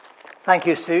Thank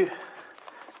you, Sue.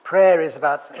 Prayer is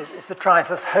it's the triumph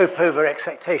of hope over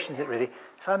expectations, isn't it really?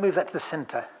 If I move that to the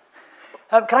centre.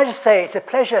 Can I just say, it's a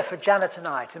pleasure for Janet and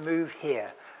I to move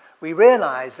here. We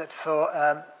realise that for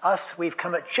us, we've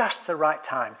come at just the right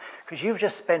time, because you've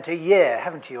just spent a year,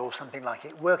 haven't you, or something like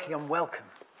it, working on welcome.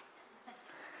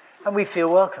 And we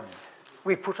feel welcomed.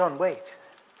 We've put on weight.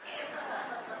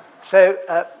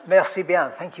 So, merci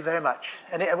bien, thank you very much.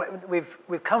 And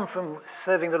we've come from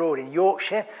serving the Lord in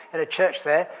Yorkshire, in a church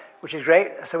there, which is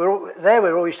great. So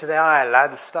we're all used to the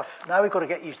lad stuff. Now we've got to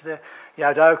get used to the,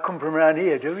 don't come from around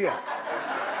here, do you?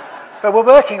 But we're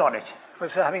working on it. We're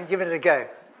having given it a go.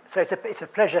 So it's a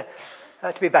pleasure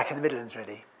to be back in the Midlands,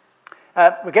 really.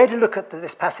 We're going to look at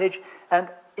this passage, and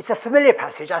it's a familiar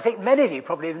passage. I think many of you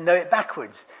probably know it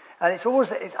backwards. And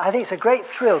I think it's a great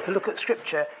thrill to look at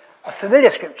Scripture, a familiar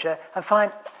Scripture, and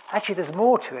find, actually, there's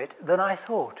more to it than I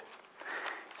thought.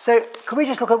 So, can we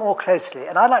just look at it more closely?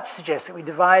 And I'd like to suggest that we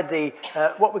divide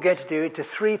what we're going to do into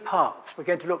three parts. We're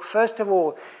going to look, first of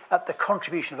all, at the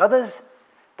contribution of others.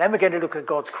 Then we're going to look at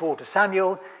God's call to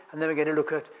Samuel. And then we're going to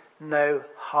look at no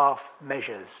half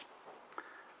measures.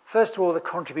 First of all, the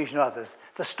contribution of others.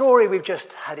 The story, we've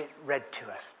just had it read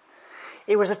to us.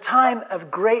 It was a time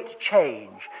of great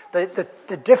change.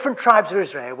 The different tribes of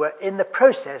Israel were in the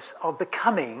process of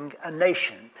becoming a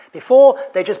nation. Before,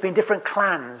 they'd just been different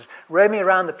clans roaming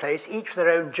around the place, each with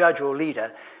their own judge or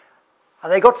leader.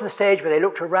 And they got to the stage where they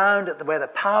looked around at where the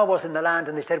power was in the land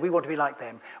and they said, we want to be like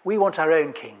them. We want our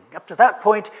own king. Up to that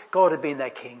point, God had been their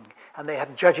king. And they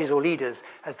had judges or leaders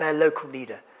as their local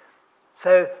leader.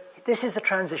 So this is the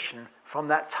transition from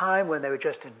that time when they were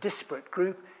just a disparate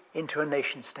group into a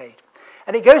nation state.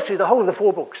 And it goes through the whole of the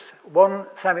 4 books, 1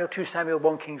 Samuel, 2 Samuel,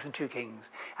 1 Kings and 2 Kings.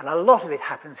 And a lot of it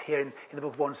happens here in the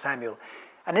book of 1 Samuel.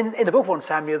 And in the book of 1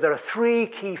 Samuel, there are 3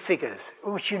 key figures,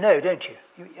 which you know, don't you?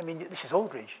 This is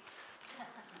Aldridge.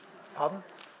 Pardon?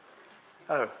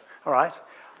 Oh, all right.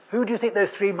 Who do you think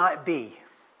those 3 might be?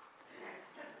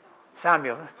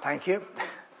 Samuel, thank you.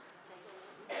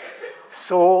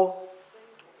 Saul,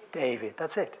 David,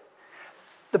 that's it.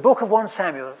 The book of 1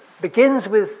 Samuel begins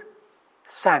with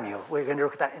Samuel, we're going to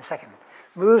look at that in a second,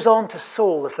 moves on to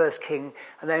Saul, the first king,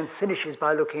 and then finishes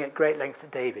by looking at great length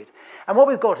at David. And what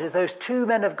we've got is those 2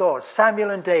 men of God,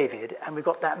 Samuel and David, and we've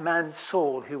got that man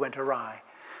Saul who went awry.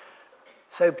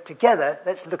 So together,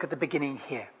 let's look at the beginning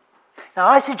here. Now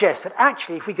I suggest that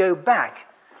actually if we go back,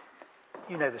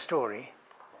 you know the story,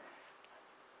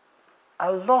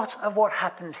 a lot of what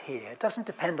happens here doesn't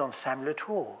depend on Samuel at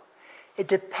all. It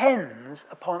depends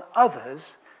upon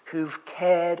others who've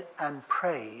cared and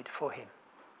prayed for him.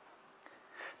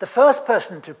 The first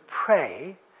person to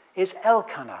pray is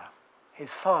Elkanah,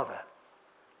 his father.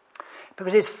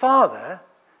 Because his father,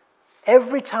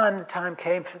 every time the time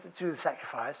came to do the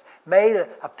sacrifice, made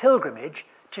a pilgrimage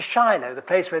to Shiloh, the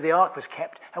place where the ark was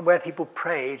kept and where people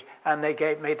prayed and they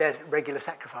made their regular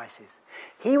sacrifices.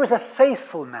 He was a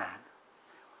faithful man.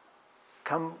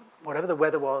 Come whatever the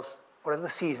weather was, whatever the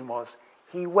season was,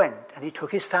 he went and he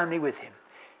took his family with him.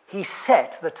 He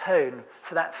set the tone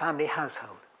for that family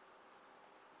household.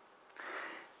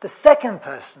 The second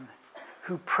person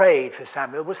who prayed for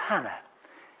Samuel was Hannah.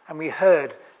 And we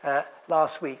heard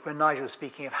last week when Nigel was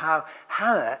speaking of how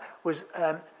Hannah was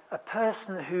a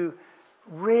person who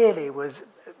really was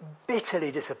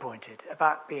bitterly disappointed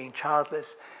about being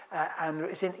childless and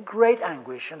was in great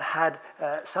anguish and had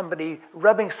somebody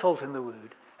rubbing salt in the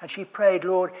wound. And she prayed,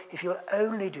 Lord, if you'll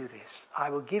only do this, I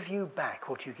will give you back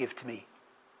what you give to me.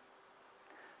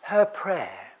 Her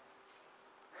prayer.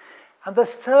 And the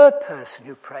third person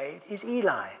who prayed is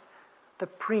Eli, the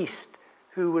priest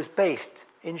who was based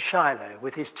in Shiloh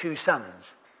with his 2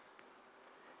 sons.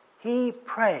 He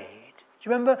prayed. Do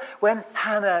you remember when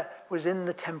Hannah was in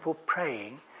the temple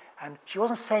praying, and she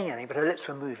wasn't saying anything, but her lips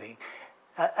were moving,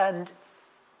 and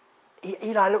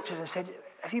Eli looked at her and said,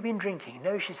 have you been drinking?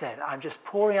 No, she said, I'm just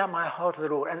pouring out my heart to the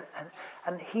Lord.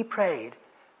 And he prayed,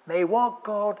 may what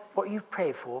you've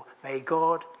prayed for, may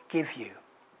God give you.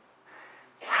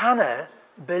 Hannah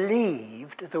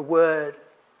believed the word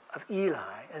of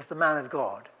Eli as the man of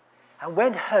God and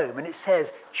went home, and it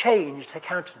says, changed her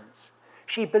countenance.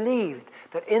 She believed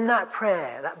that in that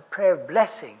prayer of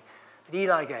blessing that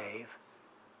Eli gave,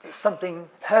 that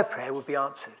her prayer would be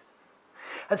answered.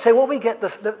 And so what we get, the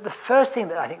first thing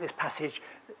that I think this passage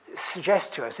suggests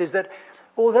to us is that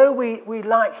although we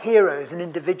like heroes and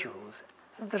individuals,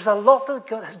 there's a lot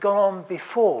that has gone on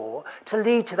before to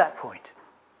lead to that point.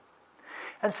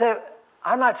 And so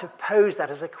I'd like to pose that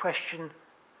as a question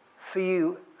for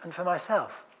you and for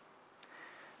myself.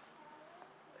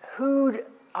 Who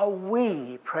are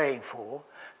we praying for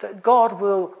that God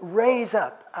will raise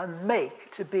up and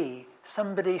make to be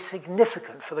somebody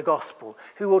significant for the gospel,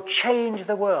 who will change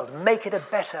the world, make it a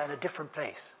better and a different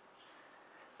place.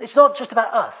 It's not just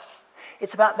about us.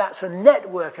 It's about that sort of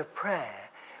network of prayer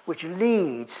which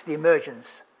leads to the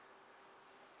emergence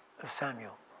of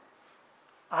Samuel.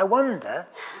 I wonder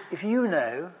if you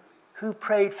know who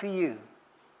prayed for you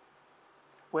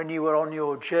when you were on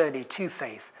your journey to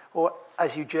faith, or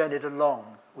as you journeyed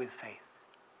along with faith.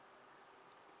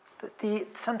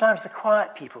 Sometimes the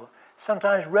quiet people,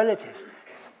 sometimes relatives,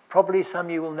 probably some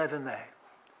you will never know,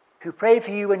 who prayed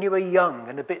for you when you were young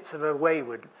and a bit of a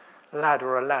wayward lad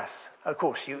or a lass. Of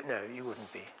course, you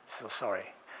wouldn't be, so sorry.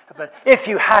 But if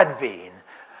you had been,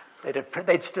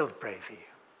 they'd still pray for you.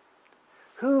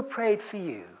 Who prayed for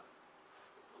you?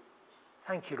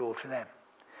 Thank you, Lord, for them.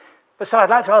 But so I'd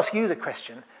like to ask you the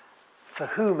question, for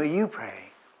whom are you praying?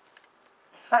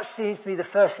 That seems to be the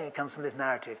first thing that comes from this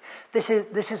narrative. This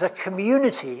is a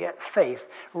community at faith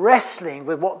wrestling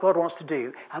with what God wants to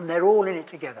do, and they're all in it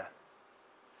together.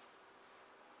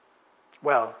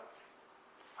 Well,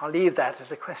 I'll leave that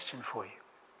as a question for you.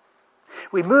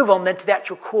 We move on then to the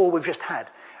actual call we've just had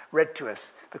read to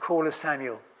us, the call of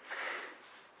Samuel.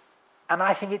 And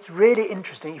I think it's really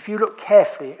interesting if you look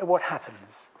carefully at what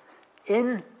happens.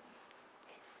 In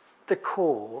the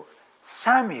call,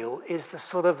 Samuel is the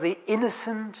sort of the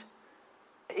innocent,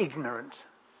 ignorant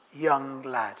young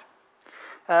lad.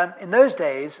 In those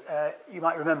days, you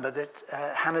might remember that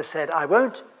Hannah said, I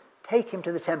won't take him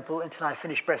to the temple until I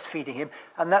finish breastfeeding him,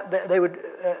 and that they would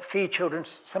feed children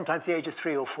sometimes the age of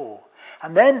 3 or 4.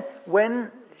 And then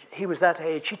when he was that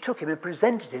age, she took him and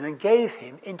presented him and gave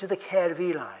him into the care of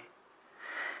Eli.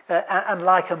 And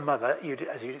like a mother,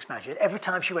 as you'd imagine, every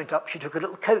time she went up, she took a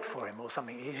little coat for him or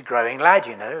something. He's a growing lad,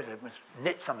 you know, must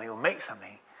knit something or make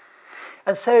something.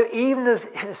 And so even as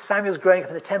Samuel's growing up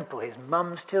in the temple, his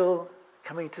mum's still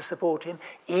coming to support him,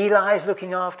 Eli's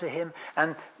looking after him,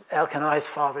 and Elkanah's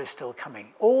father is still coming.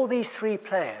 All these 3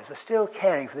 players are still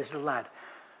caring for this little lad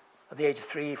at the age of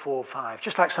 3, 4, 5,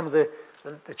 just like some of the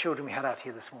children we had out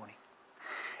here this morning.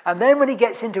 And then when he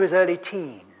gets into his early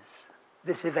teens,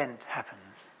 this event happens.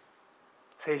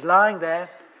 So he's lying there,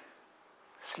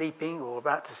 sleeping or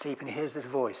about to sleep, and he hears this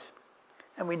voice.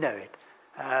 And we know it.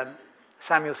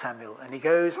 Samuel, Samuel. And he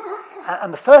goes,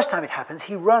 and the first time it happens,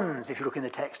 he runs, if you look in the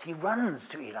text, he runs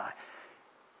to Eli.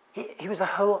 He was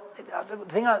one of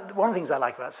the things I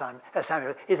like about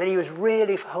Samuel is that he was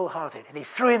really wholehearted, and he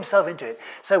threw himself into it.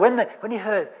 So when he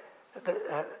heard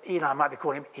that Eli might be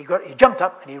calling him, he jumped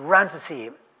up and he ran to see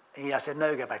him. And Eli said,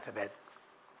 no, go back to bed.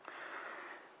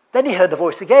 Then he heard the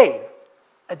voice again.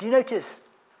 And do you notice,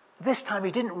 this time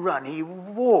he didn't run, he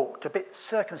walked a bit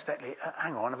circumspectly.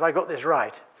 Hang on, have I got this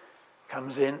right?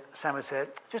 Comes in, Samuel says,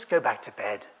 just go back to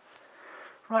bed.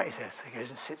 Right, he says. So he goes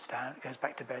and sits down, goes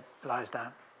back to bed, lies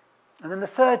down. And then the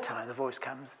third time the voice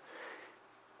comes,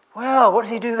 well, what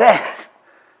does he do then?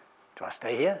 Do I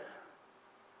stay here?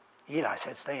 Eli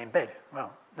said, stay in bed.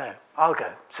 Well, no, I'll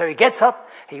go. So he gets up,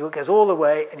 he goes all the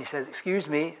way, and he says, excuse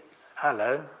me,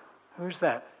 hello, who's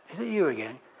that? Is it you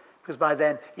again? Because by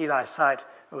then Eli's sight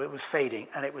was fading,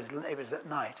 and it was at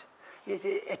night.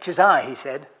 It is I, he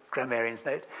said, grammarian's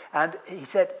note, and he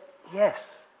said, yes.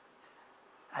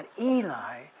 And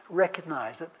Eli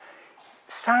recognized that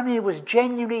Samuel was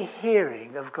genuinely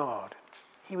hearing of God.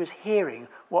 He was hearing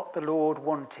what the Lord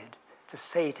wanted to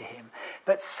say to him.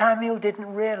 But Samuel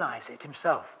didn't realize it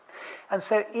himself. And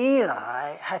so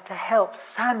Eli had to help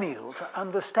Samuel to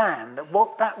understand that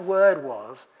what that word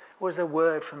was a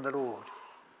word from the Lord.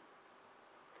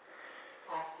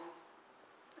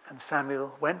 And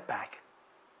Samuel went back.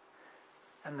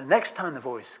 And the next time the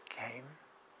voice came,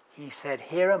 he said,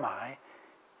 here am I.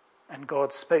 And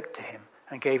God spoke to him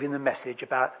and gave him the message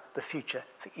about the future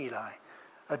for Eli.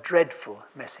 A dreadful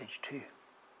message too.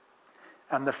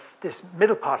 And this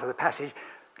middle part of the passage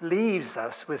leaves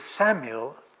us with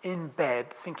Samuel in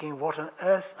bed thinking, what on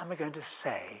earth am I going to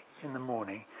say in the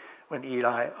morning when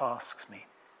Eli asks me?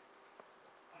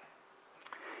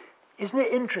 Isn't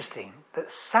it interesting that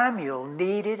Samuel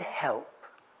needed help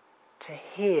to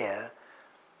hear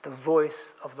the voice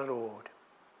of the Lord?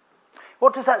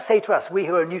 What does that say to us, we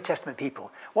who are New Testament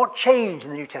people? What changed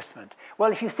in the New Testament?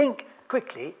 Well, if you think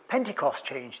quickly, Pentecost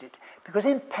changed it. Because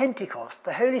in Pentecost,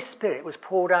 the Holy Spirit was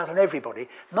poured out on everybody,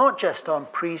 not just on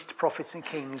priests, prophets and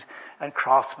kings and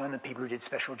craftsmen and people who did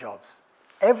special jobs.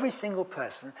 Every single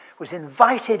person was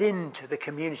invited into the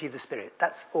community of the Spirit.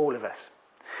 That's all of us.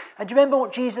 And do you remember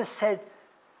what Jesus said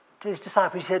to his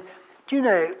disciples? He said, do you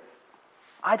know,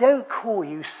 I don't call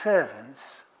you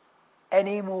servants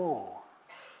anymore.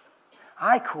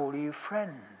 I call you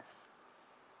friends.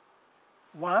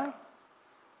 Why?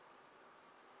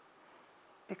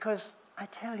 Because I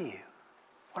tell you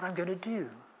what I'm going to do.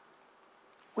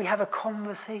 We have a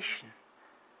conversation.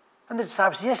 And the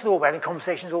disciples said, yes, Lord, we're having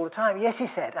conversations all the time. Yes, he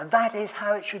said, and that is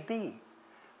how it should be.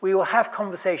 We will have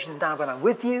conversations now when I'm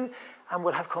with you, and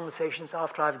we'll have conversations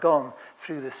after I've gone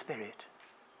through the Spirit.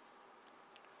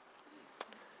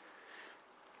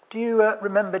 Do you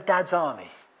remember Dad's Army?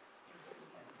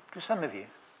 Do some of you?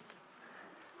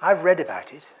 I've read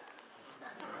about it.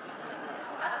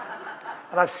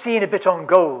 And I've seen a bit on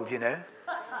Gold, you know.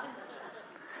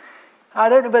 I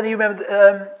don't know whether you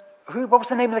remember, what was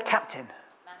the name of the captain?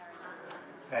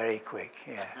 Very quick,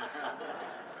 yes.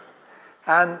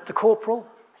 And the corporal?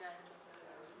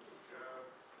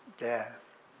 Yeah.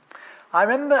 I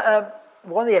remember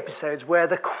one of the episodes where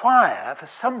the choir, for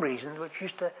some reason, which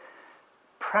used to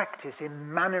practice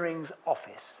in Mannering's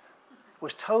office,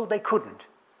 was told they couldn't,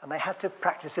 and they had to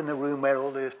practice in the room where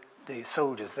all the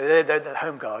soldiers, the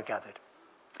home guard, gathered.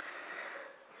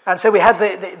 And so we had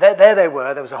there they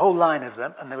were, there was a whole line of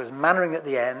them, and there was Mannering at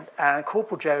the end, and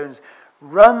Corporal Jones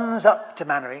runs up to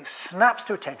Mannering, snaps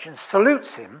to attention,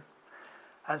 salutes him,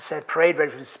 and said, parade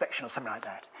ready for inspection, or something like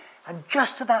that. And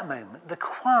just at that moment, the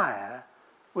choir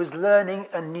was learning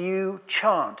a new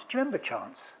chant. Do you remember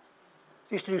chants?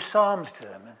 They used to do psalms to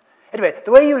them. Anyway,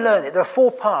 the way you learn it, there are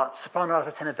 4 parts, soprano,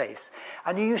 alto, tenor, bass,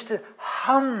 and you used to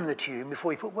hum the tune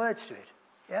before you put words to it.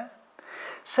 Yeah?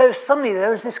 So suddenly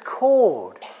there was this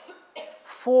chord,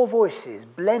 4 voices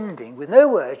blending with no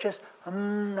words, just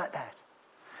like that.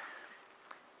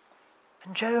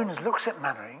 And Jones looks at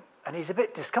Mannering, and he's a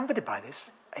bit discomforted by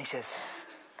this, and he says,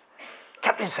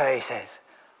 Captain, sir, he says,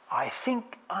 I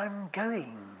think I'm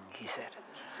going, he said.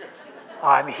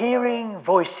 I'm hearing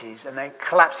voices, and then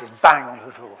collapses bang onto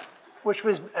the floor, which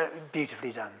was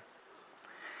beautifully done.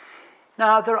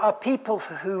 Now, there are people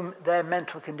for whom their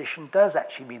mental condition does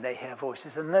actually mean they hear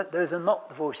voices, and those are not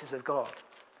the voices of God.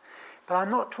 But I'm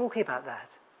not talking about that.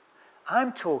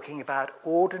 I'm talking about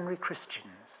ordinary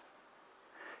Christians.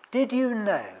 Did you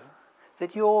know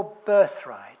that your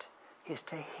birthright is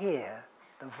to hear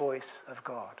the voice of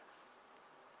God?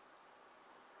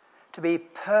 To be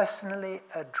personally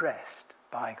addressed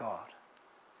by God.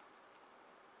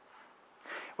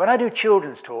 When I do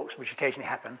children's talks, which occasionally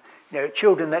happen,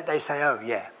 children, they say, oh,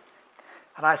 yeah.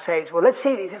 And I say, well, let's see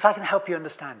if I can help you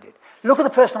understand it. Look at the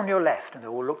person on your left, and they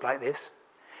all look like this.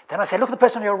 Then I say, look at the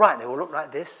person on your right, and they all look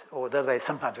like this. Or the other way,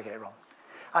 sometimes I get it wrong.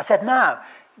 I said, now,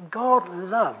 God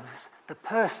loves the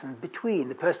person between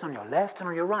the person on your left and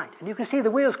on your right. And you can see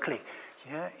the wheels click.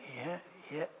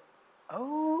 Yeah.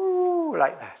 Oh,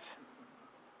 like that.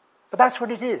 But that's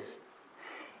what it is.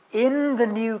 In the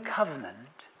new covenant,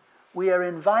 we are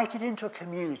invited into a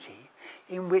community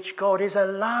in which God is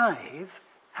alive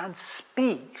and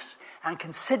speaks and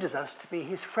considers us to be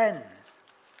his friends.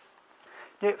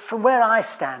 From where I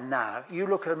stand now, you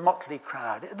look at a motley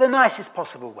crowd, the nicest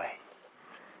possible way.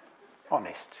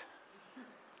 Honest.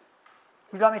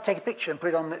 Would you like me to take a picture and put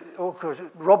it on of course,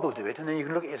 Rob will do it, and then you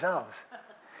can look at yourselves.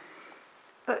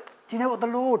 But do you know what the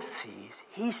Lord sees?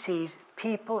 He sees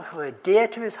people who are dear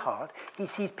to his heart. He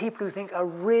sees people who think are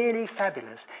really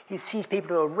fabulous. He sees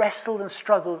people who have wrestled and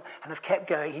struggled and have kept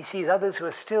going. He sees others who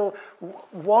are still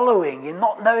wallowing in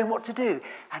not knowing what to do.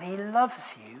 And he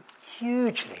loves you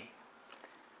hugely.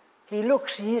 He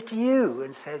looks at you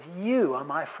and says, you are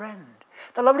my friend.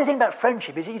 The lovely thing about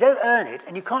friendship is that you don't earn it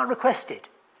and you can't request it.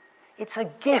 It's a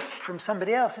gift from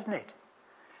somebody else, isn't it?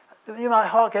 My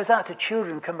heart goes out to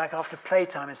children who come back after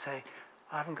playtime and say,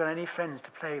 I haven't got any friends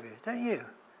to play with. Don't you?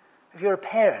 If you're a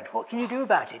parent, what can you do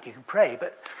about it? You can pray,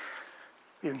 but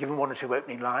you can give them 1 or 2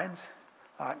 opening lines.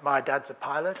 Like, my dad's a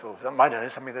pilot, or I don't know,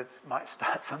 something that might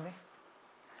start something.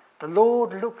 The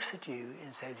Lord looks at you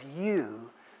and says, you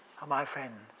are my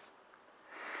friends.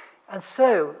 And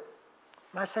so,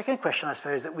 my second question, I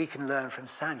suppose, that we can learn from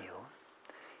Samuel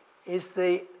is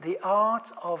the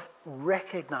art of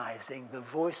recognizing the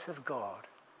voice of God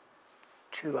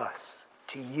to us,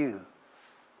 to you,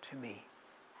 to me.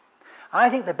 I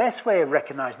think the best way of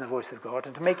recognizing the voice of God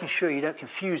and to making sure you don't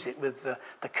confuse it with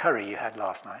the curry you had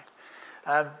last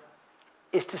night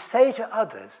is to say to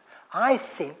others, I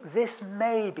think this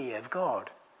may be of God.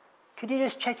 Could you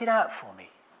just check it out for me?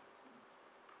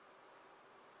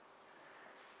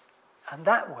 And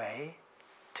that way,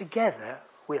 together,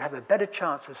 we'll have a better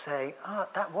chance of saying,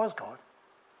 that was God.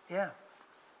 Yeah.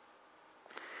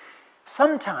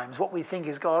 Sometimes what we think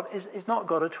is God is not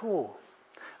God at all.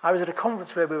 I was at a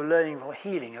conference where we were learning about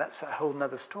healing, and that's a whole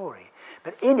other story.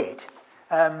 But in it,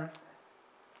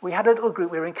 we had a little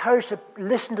group. We were encouraged to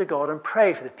listen to God and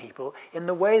pray for the people in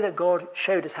the way that God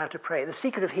showed us how to pray. The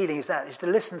secret of healing is to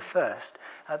listen first,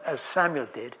 as Samuel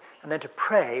did, and then to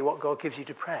pray what God gives you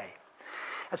to pray.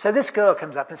 And so this girl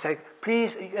comes up and says,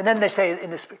 please, and then they say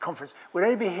in this conference, we'll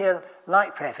only be here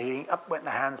like prayer for healing. Up went the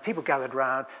hands, people gathered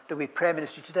round, there'll be prayer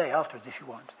ministry today afterwards if you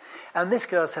want. And this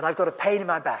girl said, I've got a pain in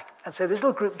my back. And so this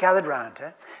little group gathered round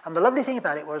her, and the lovely thing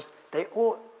about it was they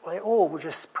all were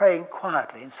just praying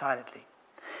quietly and silently.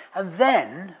 And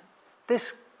then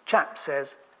this chap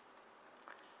says,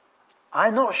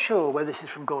 I'm not sure whether this is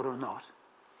from God or not.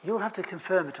 You'll have to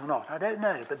confirm it or not. I don't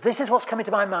know. But this is what's coming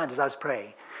to my mind as I was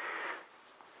praying.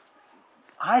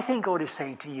 I think God is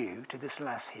saying to you, to this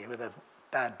lass here with a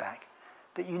bad back,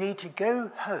 that you need to go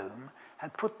home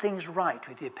and put things right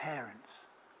with your parents.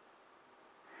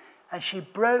 And she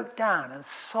broke down and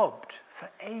sobbed for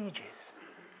ages.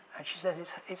 And she says,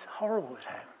 it's horrible at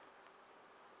home.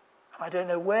 I don't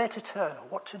know where to turn or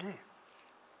what to do.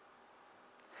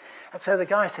 And so the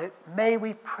guy said, may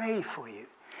we pray for you?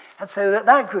 And so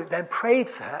that group then prayed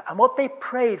for her. And what they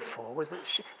prayed for was that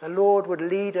the Lord would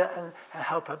lead her and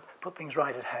help her put things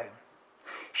right at home.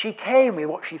 She came with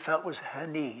what she felt was her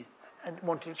need. And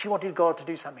she wanted God to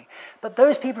do something. But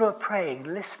those people who were praying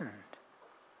listened.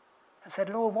 And said,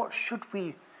 Lord, what should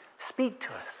we speak to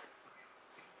us?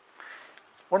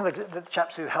 One of the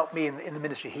chaps who helped me in the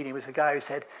ministry of healing was a guy who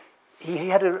said, he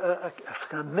had a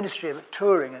kind of ministry of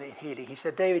touring and healing. He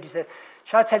said, David,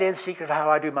 shall I tell you the secret of how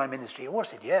I do my ministry? And I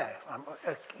said, yeah, I'm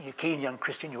a keen young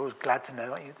Christian, you're always glad to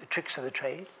know the tricks of the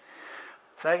trade.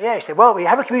 So yeah, he said, well, we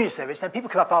have a community service, then people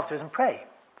come up afterwards and pray.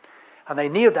 And they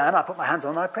kneel down, I put my hands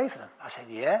on them, and I pray for them. I said,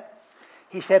 yeah.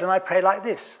 He said, and I pray like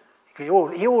this. He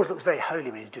always looks very holy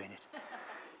when he's doing it.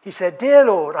 He said, dear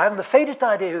Lord, I haven't the faintest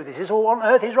idea who this is or what on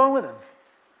earth is wrong with them.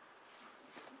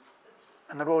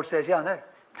 And the Lord says, yeah, I know.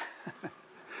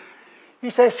 He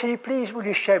says, please will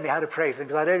you show me how to pray for them,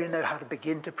 because I don't even know how to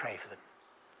begin to pray for them.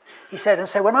 He said, and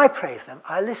so when I pray for them,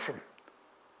 I listen.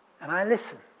 And I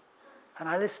listen. And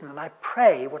I listen. And I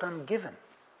pray what I'm given.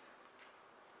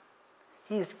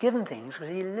 He's given things because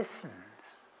he listens.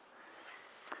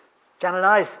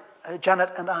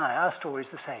 Janet and I, our story is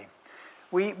the same.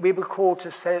 We were called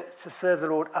to serve the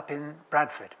Lord up in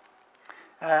Bradford.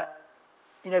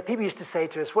 People used to say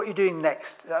to us, what are you doing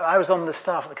next? I was on the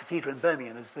staff at the cathedral in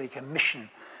Birmingham as the mission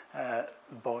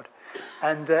board.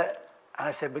 And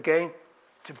I said, we're going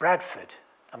to Bradford.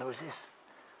 And there was this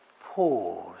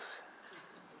pause.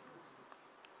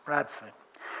 Bradford.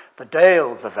 The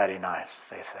Dales are very nice,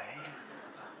 they say.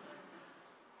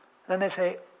 Then they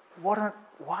say, why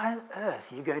on earth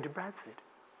are you going to Bradford?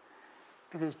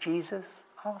 Because Jesus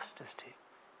asked us to.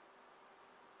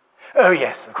 Oh,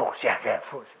 yes, of course, yeah, of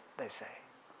course, they say.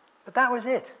 But that was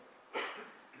it.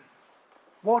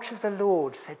 What has the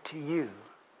Lord said to you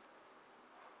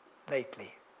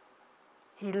lately?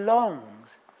 He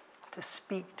longs to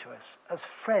speak to us as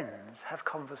friends have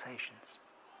conversations.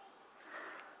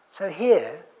 So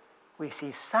here we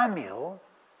see Samuel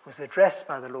was addressed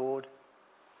by the Lord,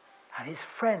 and his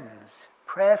friends,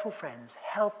 prayerful friends,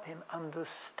 help him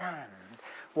understand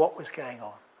what was going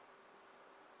on.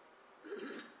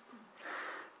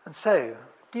 And so,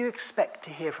 do you expect to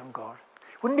hear from God?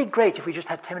 Wouldn't it be great if we just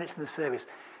had 10 minutes in the service?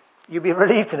 You'd be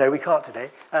relieved to know we can't today,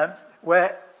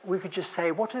 where we could just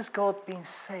say, what has God been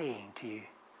saying to you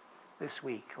this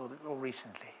week or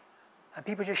recently? And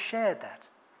people just shared that.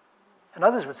 And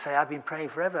others would say, I've been praying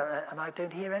forever and I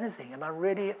don't hear anything, and I'm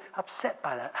really upset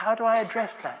by that. How do I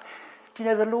address that? Do you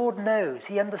know, the Lord knows,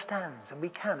 he understands, and we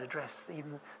can address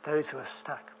even those who are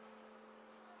stuck.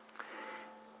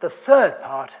 The third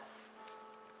part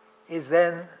is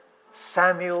then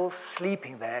Samuel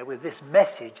sleeping there with this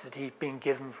message that he'd been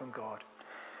given from God.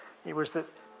 It was that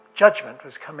judgment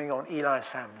was coming on Eli's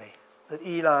family, that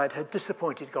Eli had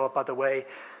disappointed God by the way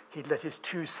he'd let his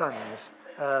two sons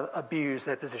abuse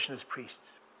their position as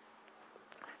priests.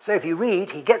 So if you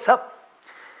read, he gets up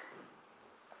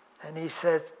and he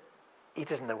says, he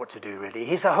doesn't know what to do really.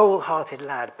 He's a wholehearted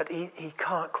lad, but he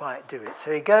can't quite do it.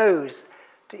 So he goes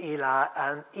to Eli,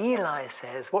 and Eli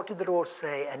says, what did the Lord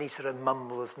say? And he sort of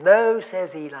mumbles, no,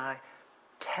 says Eli,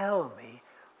 tell me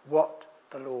what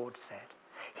the Lord said.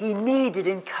 He needed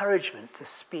encouragement to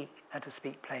speak, and to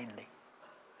speak plainly.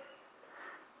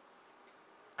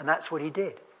 And that's what he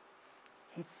did.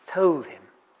 He told him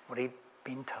what he'd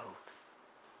been told.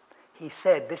 He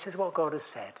said, this is what God has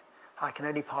said. I can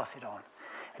only pass it on.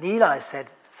 And Eli said,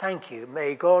 thank you.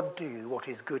 May God do what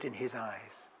is good in his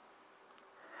eyes.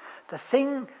 The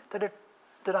thing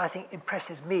that I think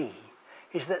impresses me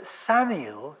is that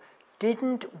Samuel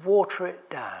didn't water it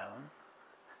down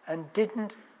and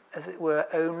didn't as it were,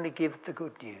 only give the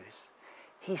good news.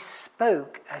 He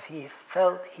spoke as he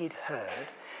felt he'd heard,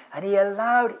 and he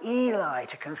allowed Eli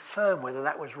to confirm whether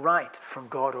that was right from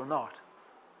God or not.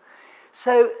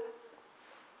 So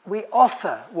we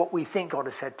offer what we think God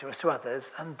has said to us to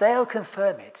others, and they'll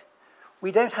confirm it.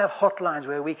 We don't have hotlines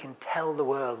where we can tell the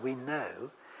world we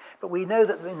know, but we know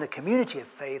that in the community of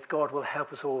faith, God will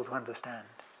help us all to understand.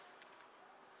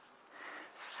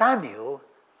 Samuel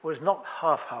was not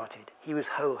half-hearted, he was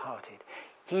wholehearted.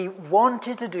 He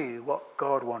wanted to do what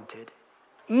God wanted,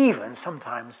 even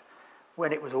sometimes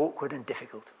when it was awkward and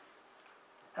difficult.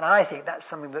 And I think that's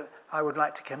something that I would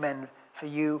like to commend for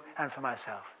you and for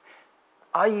myself.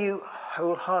 Are you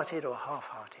wholehearted or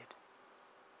half-hearted?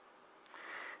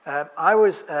 I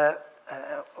was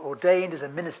ordained as a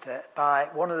minister by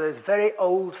one of those very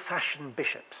old-fashioned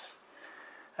bishops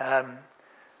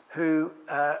he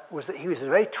was a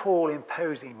very tall,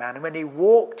 imposing man, and when he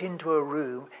walked into a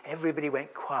room, everybody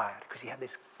went quiet because he had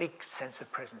this big sense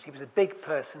of presence. He was a big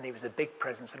person, he was a big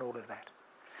presence, and all of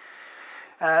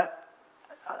that.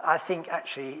 I think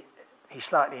actually he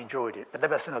slightly enjoyed it, but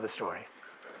that's another story.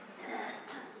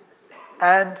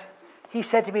 And he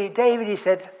said to me, David, he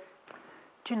said,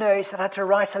 do you know, he said, I had to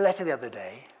write a letter the other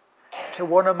day to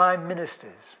one of my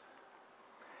ministers.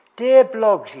 Dear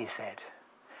Bloggs, he said,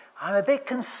 I'm a bit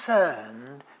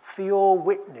concerned for your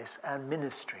witness and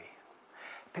ministry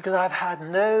because I've had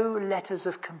no letters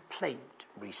of complaint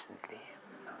recently.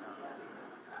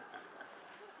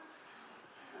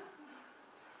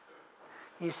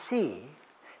 You see,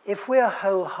 if we're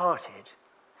wholehearted,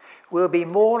 we'll be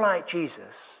more like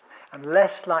Jesus and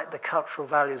less like the cultural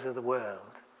values of the world.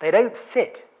 They don't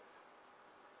fit.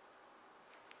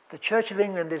 The Church of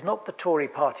England is not the Tory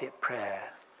party at prayer.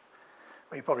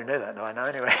 Well, you probably know that now, I know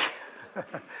anyway.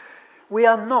 We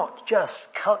are not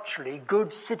just culturally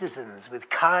good citizens with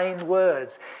kind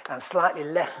words and slightly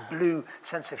less blue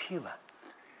sense of humour.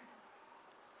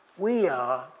 We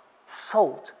are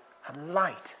salt and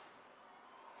light,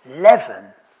 leaven.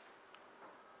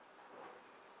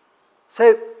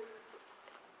 So,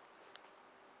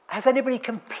 has anybody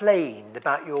complained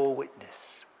about your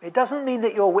witness? It doesn't mean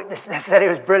that your witness necessarily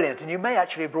was brilliant, and you may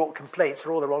actually have brought complaints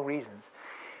for all the wrong reasons.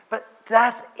 But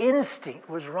that instinct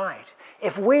was right.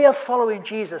 If we are following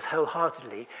Jesus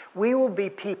wholeheartedly, we will be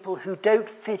people who don't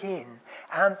fit in,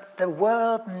 and the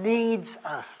world needs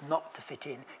us not to fit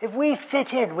in. If we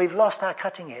fit in, we've lost our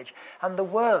cutting edge, and the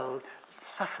world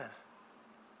suffers.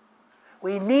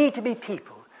 We need to be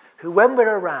people who, when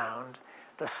we're around,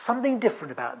 there's something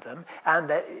different about them,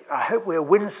 and I hope we're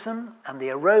winsome, and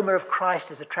the aroma of Christ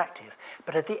is attractive.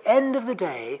 But at the end of the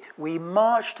day, we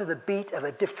march to the beat of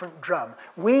a different drum.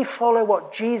 We follow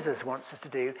what Jesus wants us to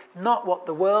do, not what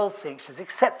the world thinks is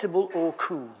acceptable or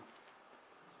cool.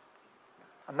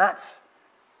 And that's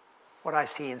what I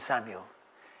see in Samuel.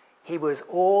 He was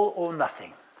all or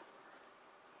nothing.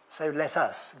 So let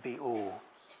us be all.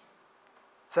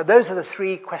 So those are the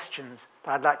three questions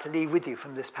that I'd like to leave with you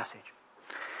from this passage.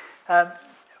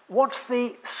 What's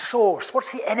the source?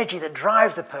 What's the energy that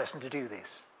drives a person to do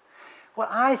this? Well,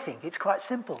 I think it's quite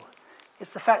simple.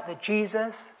 It's the fact that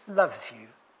Jesus loves you.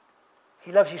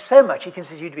 He loves you so much, he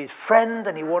considers you to be his friend,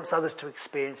 and he wants others to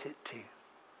experience it too.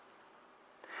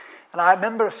 And I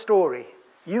remember a story,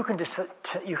 you can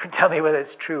tell me whether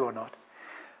it's true or not,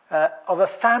 of a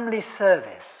family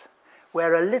service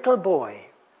where a little boy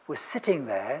was sitting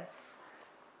there,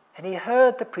 and he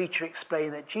heard the preacher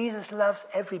explain that Jesus loves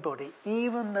everybody,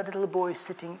 even the little boy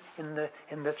sitting in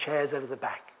the chairs over the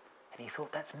back. And he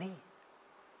thought, that's me.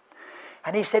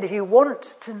 And he said, if you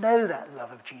want to know that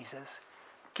love of Jesus,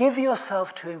 give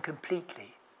yourself to him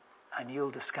completely, and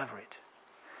you'll discover it.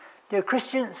 You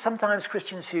know, sometimes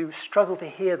Christians who struggle to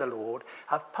hear the Lord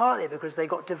are partly because they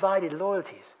got divided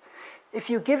loyalties. If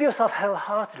you give yourself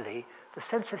wholeheartedly, the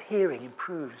sense of hearing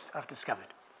improves, I've discovered.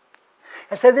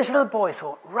 And so this little boy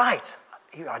thought, right,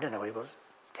 I don't know what he was,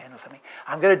 10 or something,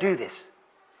 I'm going to do this.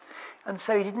 And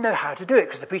so he didn't know how to do it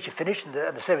because the preacher finished and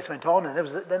the service went on, and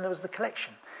then there was the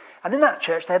collection. And in that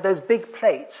church they had those big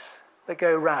plates that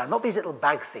go round, not these little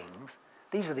bag things,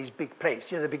 these were these big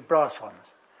plates, you know, the big brass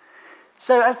ones.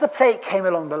 So as the plate came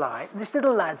along the line, this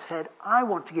little lad said, I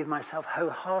want to give myself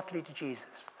wholeheartedly to Jesus.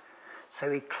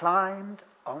 So he climbed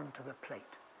onto the plate.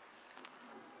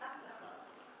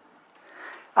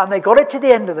 And they got it to the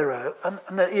end of the row, and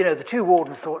the two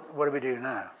wardens thought, what do we do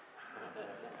now?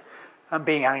 And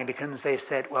being Anglicans, they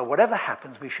said, well, whatever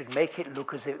happens, we should make it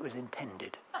look as if it was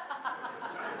intended.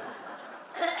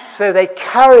 So they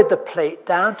carried the plate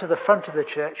down to the front of the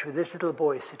church with this little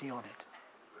boy sitting on it.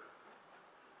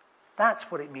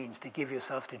 That's what it means to give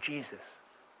yourself to Jesus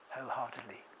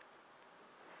wholeheartedly.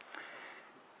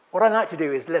 what I'd like to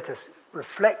do is let us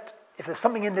reflect. If there's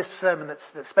something in this sermon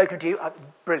that's spoken to you,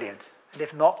 brilliant. And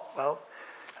if not, well,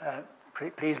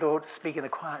 please, Lord, speak in the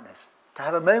quietness. To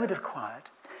have a moment of quiet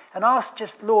and ask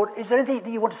just, Lord, is there anything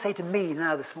that you want to say to me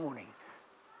now this morning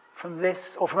from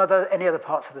this or from any other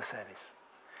parts of the service?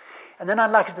 And then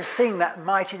I'd like us to sing that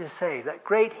Mighty to Save, that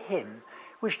great hymn,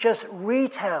 which just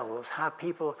retells how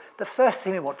people, the first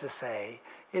thing we want to say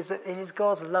is that it is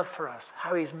God's love for us,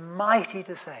 how he's mighty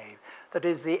to save, that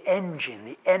is the engine,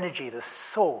 the energy, the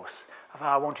source of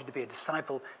our wanting to be a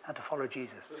disciple and to follow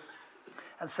Jesus.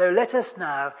 And so let us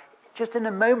now, just in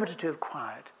a moment or two of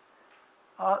quiet,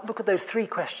 look at those three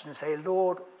questions. Say,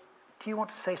 Lord, do you want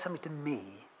to say something to me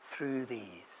through these?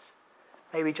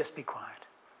 May we just be quiet.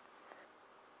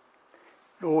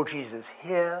 Lord Jesus,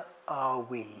 here are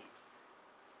we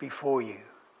before you.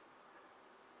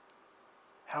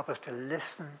 Help us to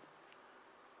listen,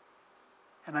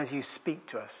 and as you speak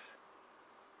to us,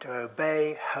 to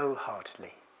obey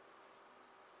wholeheartedly.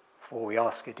 For we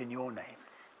ask it in your name.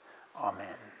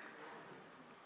 Amen.